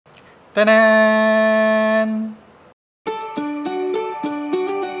Ta-da!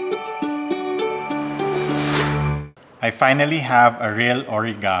 I finally have a real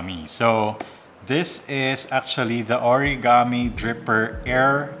origami. So this is actually the Origami Dripper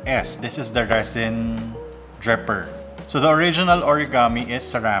Air S. This is the resin dripper. So the original origami is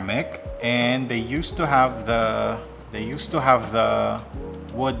ceramic, and they used to have the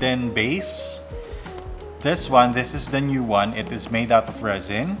wooden base. This is the new one. It is made out of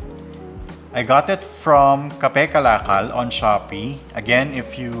resin. I got it from Kape Kalakal on Shopee. Again,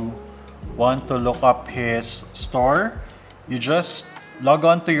 if you want to look up his store, you just log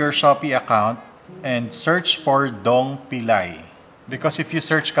on to your Shopee account and search for Dong Pilay. Because if you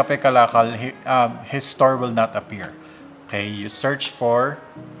search Kape Kalakal, his store will not appear. Okay, you search for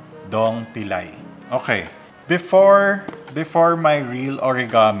Dong Pilay. Okay, before my real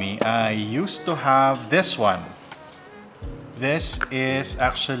origami, I used to have this one. This is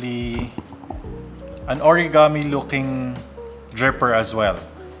actually an origami looking dripper as well.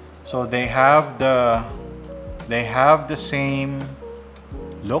 So they have the same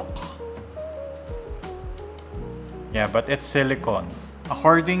look. Yeah, but it's silicone.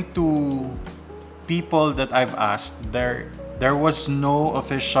 According to people that I've asked, there was no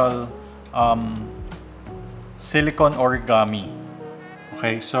official silicone origami.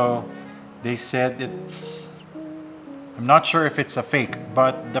 Okay, so they said I'm not sure if it's a fake,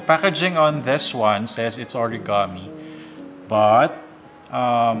 but the packaging on this one says it's origami. But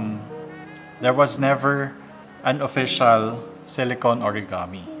there was never an official silicone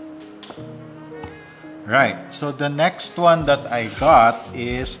origami. Right, so the next one that I got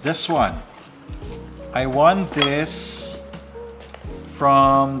is this one. I won this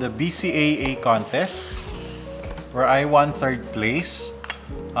from the BCAA contest, where I won 3rd place.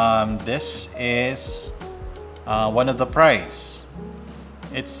 This is one of the prize.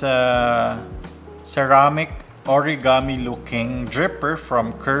 It's a ceramic origami looking dripper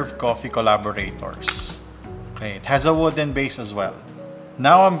from Curve Coffee Collaborators. Okay, it has a wooden base as well.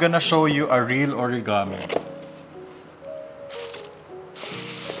 Now I'm gonna show you a real origami.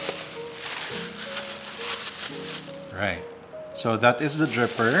 Right, so that is the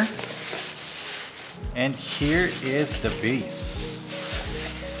dripper, and here is the base.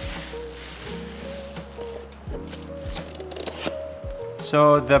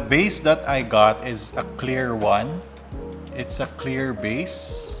 So the base that I got is a clear one. It's a clear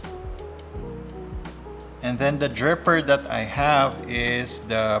base. And then the dripper that I have is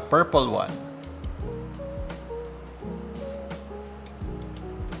the purple one.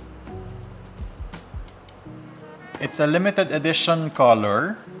 It's a limited edition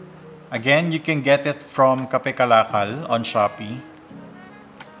color. Again, you can get it from Kape Kalakal on Shopee.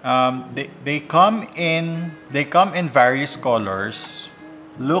 They come in various colors.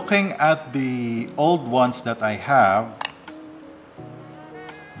 Looking at the old ones that I have,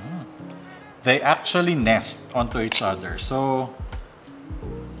 they actually nest onto each other. So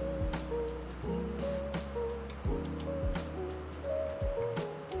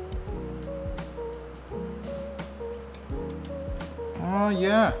oh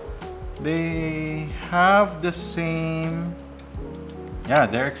yeah, they have the same. Yeah,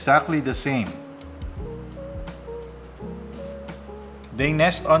 they're exactly the same. They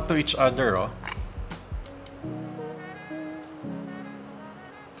nest onto each other, oh.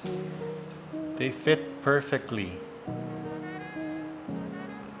 They fit perfectly.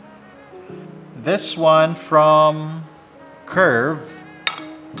 This one from Curve,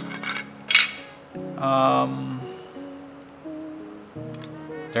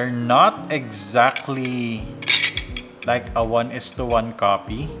 they're not exactly like a 1:1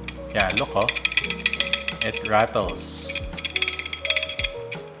 copy. Yeah, look, oh, it rattles.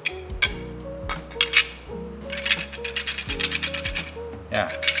 Yeah,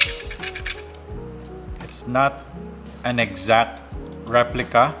 it's not an exact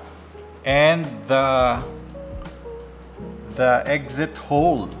replica, and the exit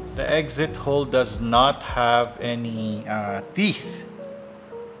hole does not have any teeth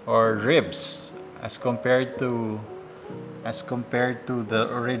or ribs as compared to the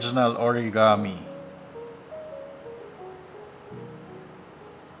original origami.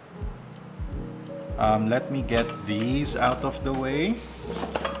 Let me get these out of the way.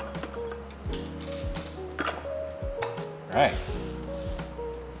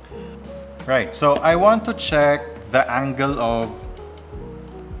 Right, so I want to check the angle of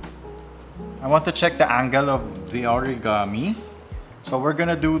the origami. So we're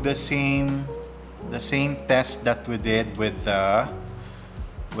gonna do the same test that we did with the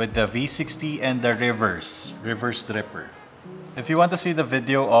V60 and the reverse dripper. If you want to see the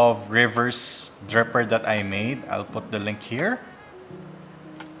video of reverse dripper that I made, I'll put the link here.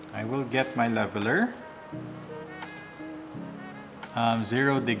 I will get my leveler.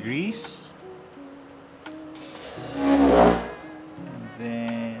 0 degrees. And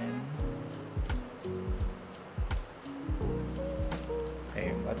then...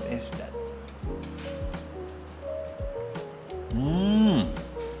 Okay, what is that?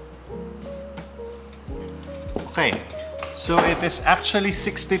 Okay, so it is actually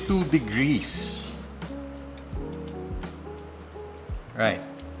 62 degrees. Right.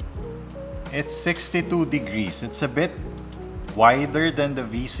 It's 62 degrees. It's a bit wider than the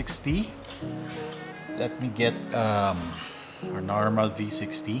V60. Let me get our normal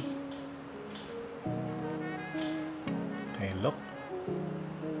V60. Okay, look.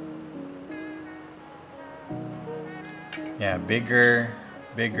 Yeah, bigger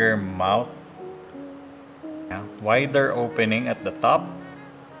mouth. Yeah, wider opening at the top.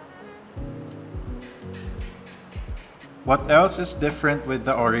 What else is different with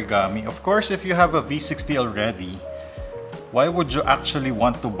the Origami? Of course, if you have a V60 already, why would you actually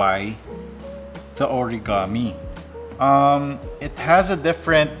want to buy the Origami? It has a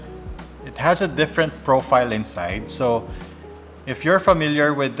different profile inside. So if you're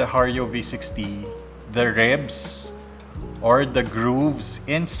familiar with the Hario V60, the ribs or the grooves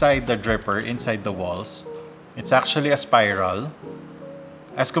inside the dripper, inside the walls, it's actually a spiral.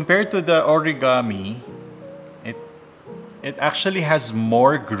 As compared to the Origami, it actually has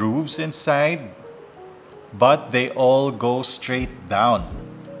more grooves inside, but they all go straight down.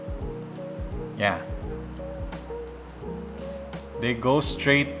 Yeah. They go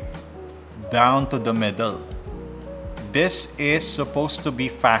straight down to the middle. This is supposed to be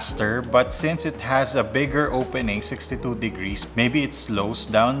faster, but since it has a bigger opening, 62 degrees, maybe it slows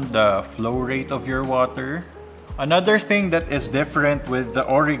down the flow rate of your water. Another thing that is different with the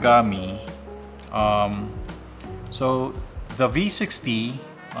Origami, so the V60,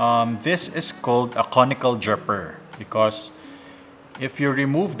 this is called a conical dripper because if you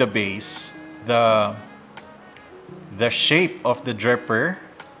remove the base, the shape of the dripper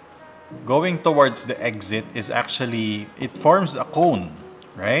going towards the exit is actually, it forms a cone,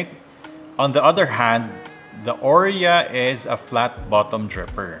 right? On the other hand, the Oria is a flat bottom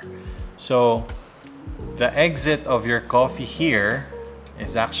dripper. So the exit of your coffee here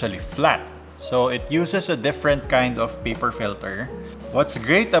is actually flat. So it uses a different kind of paper filter. What's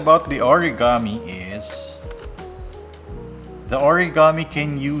great about the Origami is the Origami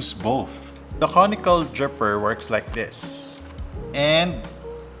can use both. The conical dripper works like this, and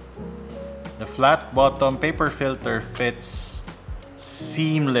the flat bottom paper filter fits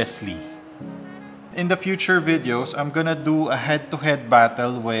seamlessly. In the future videos, I'm gonna do a head-to-head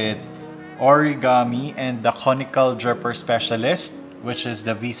battle with Origami and the conical dripper specialist, which is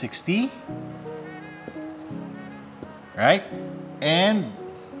the V60. Right? And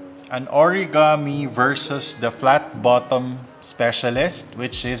an Origami versus the flat bottom specialist,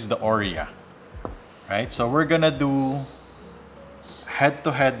 which is the Oria. Right? So we're gonna do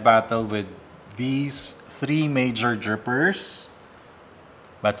head-to-head battle with these three major drippers.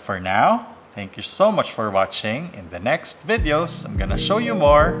 But for now, thank you so much for watching. In the next videos, I'm gonna show you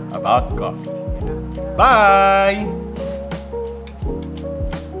more about coffee. Bye!